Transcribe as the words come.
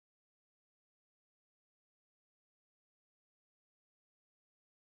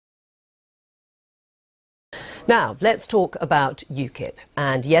Now, let's talk about UKIP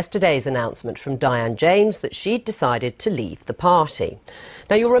and yesterday's announcement from Diane James that she'd decided to leave the party.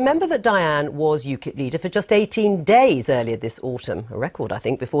 Now, you'll remember that Diane was UKIP leader for just 18 days earlier this autumn, a record, I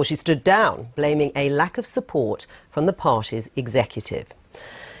think, before she stood down, blaming a lack of support from the party's executive.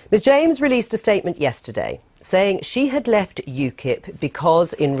 Ms James released a statement yesterday saying she had left UKIP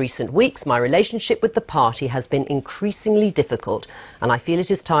because in recent weeks my relationship with the party has been increasingly difficult and I feel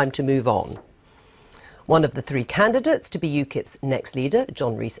it is time to move on. One of the three candidates to be UKIP's next leader,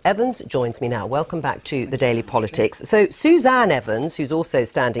 John Rees Evans, joins me now. Welcome back to the Daily Politics. So Suzanne Evans, who's also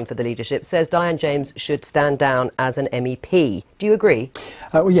standing for the leadership, says Diane James should stand down as an MEP. Do you agree?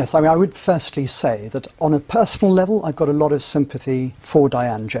 Well, yes. I would firstly say that on a personal level, I've got a lot of sympathy for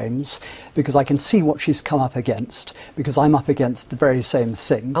Diane James because I can see what she's come up against, because I'm up against the very same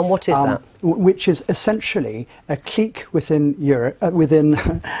thing. And what is that? Which is essentially a clique within Europe,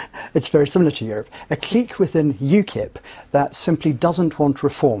 it's very similar to Europe, a clique within UKIP that simply doesn't want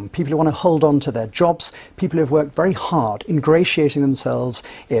reform. People who want to hold on to their jobs, people who have worked very hard ingratiating themselves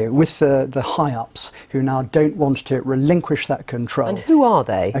with the high-ups who now don't want to relinquish that control. And who are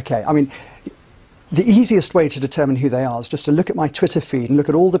they? Okay, I mean, the easiest way to determine who they are is just to look at my Twitter feed and look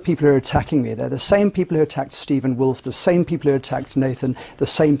at all the people who are attacking me. They're the same people who attacked Stephen Wolfe, the same people who attacked Nathan, the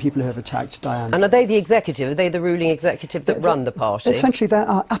same people who have attacked Diane. And are they the executive? Are they the ruling executive that run the party? Essentially, there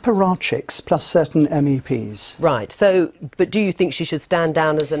are apparatchiks plus certain MEPs. Right. So, but do you think she should stand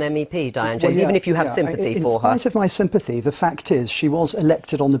down as an MEP, Diane James, even if you have sympathy for her? In spite of my sympathy, the fact is she was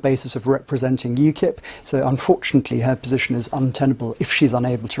elected on the basis of representing UKIP, so unfortunately her position is untenable if she's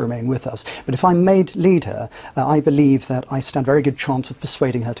unable to remain with us. But if I'm made leader, I believe that I stand a very good chance of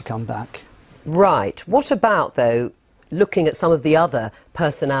persuading her to come back. Right. What about, though, looking at some of the other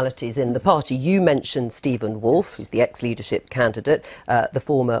personalities in the party? You mentioned Stephen Wolfe, who's the ex-leadership candidate. The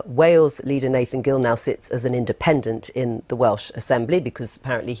former Wales leader Nathan Gill now sits as an independent in the Welsh Assembly because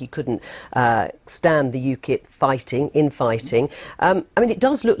apparently he couldn't stand the UKIP infighting. I mean, it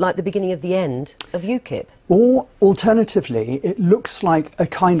does look like the beginning of the end of UKIP. Or, alternatively, it looks like a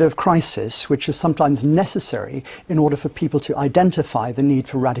kind of crisis which is sometimes necessary in order for people to identify the need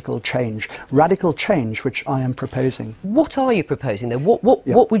for radical change which I am proposing. What are you proposing, though?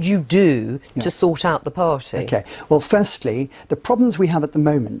 What would you do to sort out the party? OK, well, firstly, the problems we have at the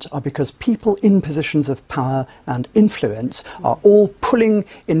moment are because people in positions of power and influence are all pulling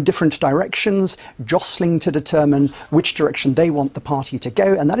in different directions, jostling to determine which direction they want the party to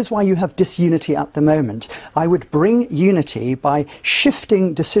go, and that is why you have disunity at the moment. I would bring unity by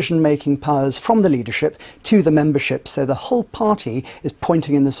shifting decision-making powers from the leadership to the membership so the whole party is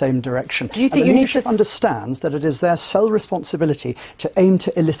pointing in the same direction. Do you think you need to understands that it is their sole responsibility to aim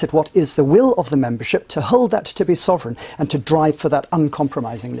to elicit what is the will of the membership, to hold that to be sovereign and to drive for that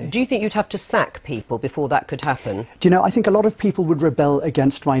uncompromisingly? Do you think you'd have to sack people before that could happen? Do you know, I think a lot of people would rebel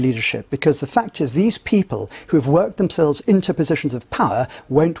against my leadership because the fact is these people who have worked themselves into positions of power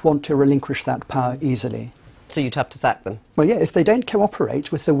won't want to relinquish that power easily. So you'd have to sack them? Well, yeah, if they don't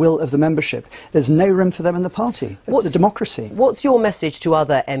cooperate with the will of the membership, there's no room for them in the party. It's a democracy. What's your message to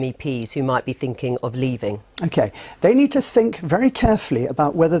other MEPs who might be thinking of leaving? OK, they need to think very carefully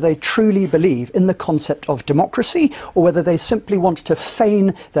about whether they truly believe in the concept of democracy or whether they simply want to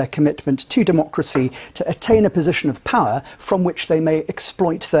feign their commitment to democracy to attain a position of power from which they may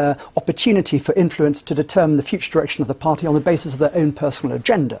exploit their opportunity for influence to determine the future direction of the party on the basis of their own personal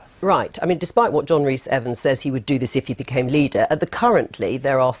agenda. Right. I mean, despite what John Rees Evans says he would do this if he became leader, currently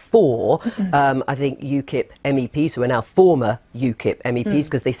there are four, I think, UKIP MEPs who are now former UKIP MEPs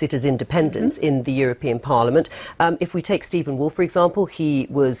because they sit as independents in the European Parliament. If we take Stephen Wolfe, for example, he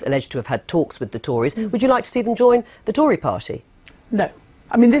was alleged to have had talks with the Tories. Would you like to see them join the Tory party? No.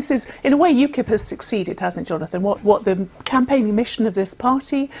 I mean, this is, in a way, UKIP has succeeded, hasn't it, Jonathan? What the campaigning mission of this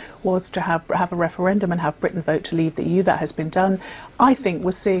party was to have a referendum and have Britain vote to leave the EU. That has been done. I think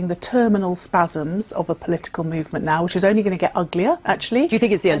we're seeing the terminal spasms of a political movement now, which is only going to get uglier, actually. Do you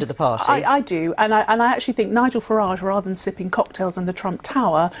think it's the end of the party? I do. And I actually think Nigel Farage, rather than sipping cocktails in the Trump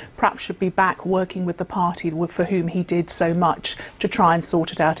Tower, perhaps should be back working with the party for whom he did so much to try and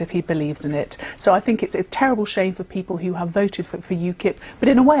sort it out if he believes in it. So I think it's a terrible shame for people who have voted for UKIP. But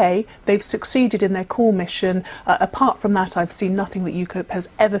in a way, they've succeeded in their core mission. Apart from that, I've seen nothing that UKIP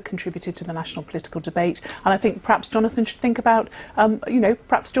has ever contributed to the national political debate. And I think perhaps Jonathan should think about,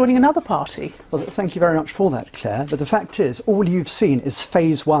 perhaps joining another party. Well, thank you very much for that, Claire. But the fact is, all you've seen is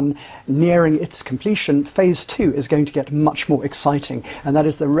phase one nearing its completion. Phase two is going to get much more exciting, and that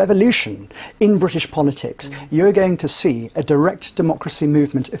is the revolution in British politics. You're going to see a direct democracy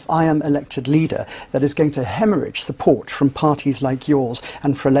movement, if I am elected leader, that is going to hemorrhage support from parties like yours.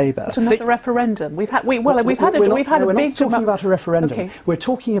 and for Labour. But another referendum. We've had a big. We're not talking about a referendum. Okay. We're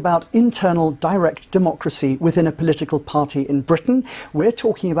talking about internal direct democracy within a political party in Britain. We're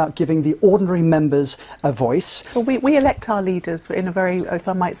talking about giving the ordinary members a voice. Well, we elect our leaders in a very, if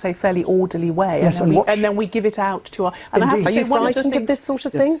I might say, fairly orderly way, Yes, and then we give it out to our. And I have to Are say, you frightened of this sort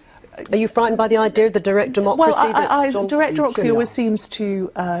of thing? Yes. Are you frightened by the idea of the direct democracy? Well, direct democracy always seems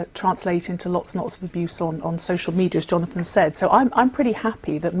to translate into lots and lots of abuse on social media, as Jonathan said. So I'm pretty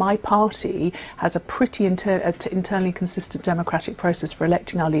happy that my party has a pretty internally consistent democratic process for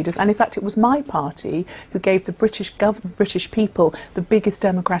electing our leaders. And in fact, it was my party who gave the British government, British people, the biggest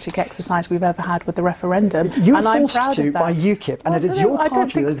democratic exercise we've ever had with the referendum. You're and I'm forced proud to of that. by UKIP, and it is your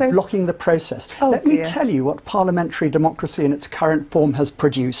party that is blocking the process. Let me tell you what parliamentary democracy in its current form has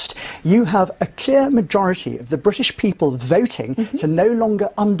produced. You have a clear majority of the British people voting to no longer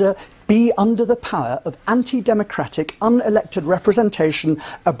be under the power of anti-democratic, unelected representation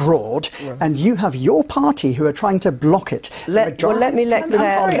abroad, and you have your party who are trying to block it. Let me let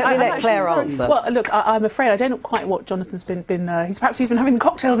Claire answer. Well, look, I'm afraid I don't know quite what Jonathan's been perhaps he's been having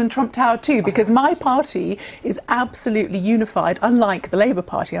cocktails in Trump Tower too, because my party is absolutely unified, unlike the Labour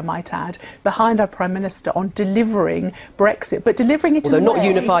Party, I might add, behind our Prime Minister on delivering Brexit, but delivering it in a way... Although not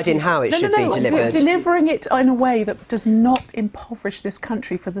unified in how it should be delivered. Delivering it in a way that does not impoverish this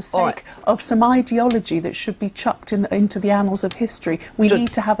country for the sake of some ideology that should be chucked into the annals of history. We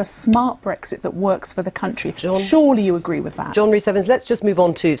need to have a smart Brexit that works for the country. Surely you agree with that? John Rees Evans, let's just move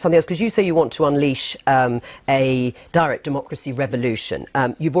on to something else, because you say you want to unleash a direct democracy revolution.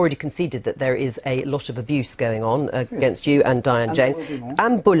 You've already conceded that there is a lot of abuse going on against you and Diane James,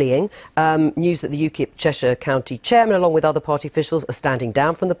 and bullying. News that the UKIP Cheshire County chairman, along with other party officials, are standing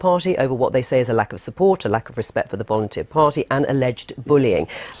down from the party over what they say is a lack of support, a lack of respect for the volunteer party, and alleged bullying.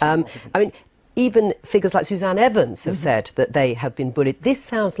 I mean, even figures like Rees Evans have said that they have been bullied. This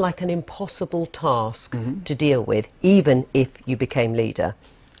sounds like an impossible task to deal with, even if you became leader.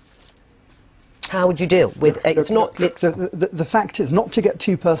 How would you deal with it? The fact is, not to get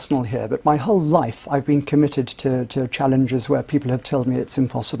too personal here, but my whole life I've been committed to challenges where people have told me it's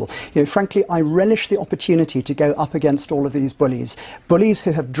impossible. You know, frankly, I relish the opportunity to go up against all of these bullies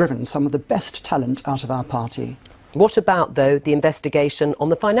who have driven some of the best talent out of our party. What about, though, the investigation on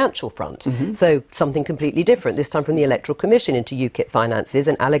the financial front? So something completely different, this time from the Electoral Commission into UKIP finances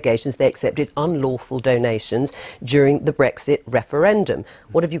and allegations they accepted unlawful donations during the Brexit referendum.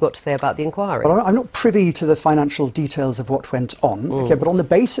 What have you got to say about the inquiry? Well, I'm not privy to the financial details of what went on, but on the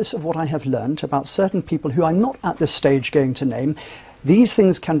basis of what I have learnt about certain people who I'm not at this stage going to name, these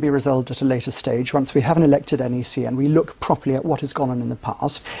things can be resolved at a later stage once we have an elected NEC and we look properly at what has gone on in the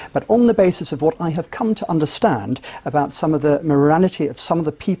past. But on the basis of what I have come to understand about some of the morality of some of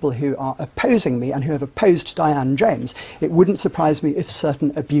the people who are opposing me and who have opposed Diane James, it wouldn't surprise me if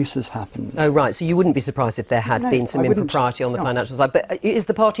certain abuses happened. Oh, right. So you wouldn't be surprised if there had been some impropriety on the financial side. But is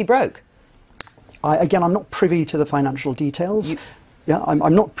the party broke? Again, I'm not privy to the financial details. Yeah,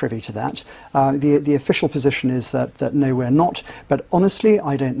 I'm not privy to that. The official position is that no, we're not. But honestly,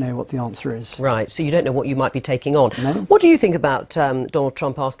 I don't know what the answer is. Right, so you don't know what you might be taking on. No. What do you think about Donald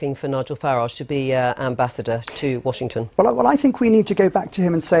Trump asking for Nigel Farage to be ambassador to Washington? Well, I think we need to go back to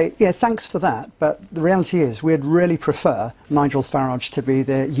him and say, yeah, thanks for that. But the reality is we'd really prefer Nigel Farage to be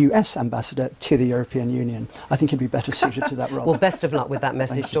the US ambassador to the European Union. I think he'd be better suited to that role. Well, best of luck with that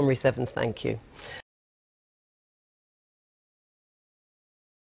message. John Rees Evans, thank you.